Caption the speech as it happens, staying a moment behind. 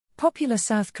Popular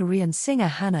South Korean singer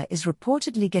Hana is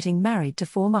reportedly getting married to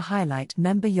former Highlight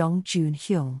member Yong Jun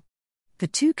Hyung. The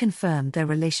two confirmed their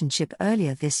relationship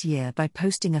earlier this year by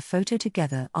posting a photo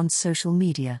together on social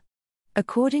media.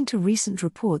 According to recent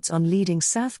reports on leading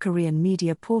South Korean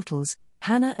media portals,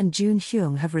 Hana and Jun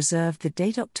Hyung have reserved the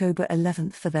date October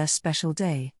 11th for their special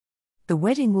day. The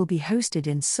wedding will be hosted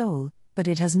in Seoul, but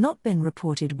it has not been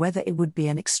reported whether it would be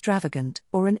an extravagant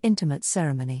or an intimate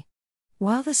ceremony.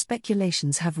 While the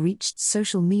speculations have reached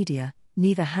social media,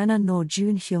 neither Hana nor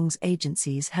Jun Hyung's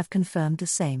agencies have confirmed the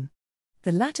same.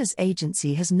 The latter's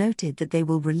agency has noted that they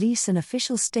will release an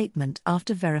official statement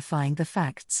after verifying the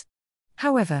facts.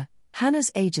 However, Hana's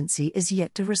agency is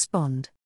yet to respond.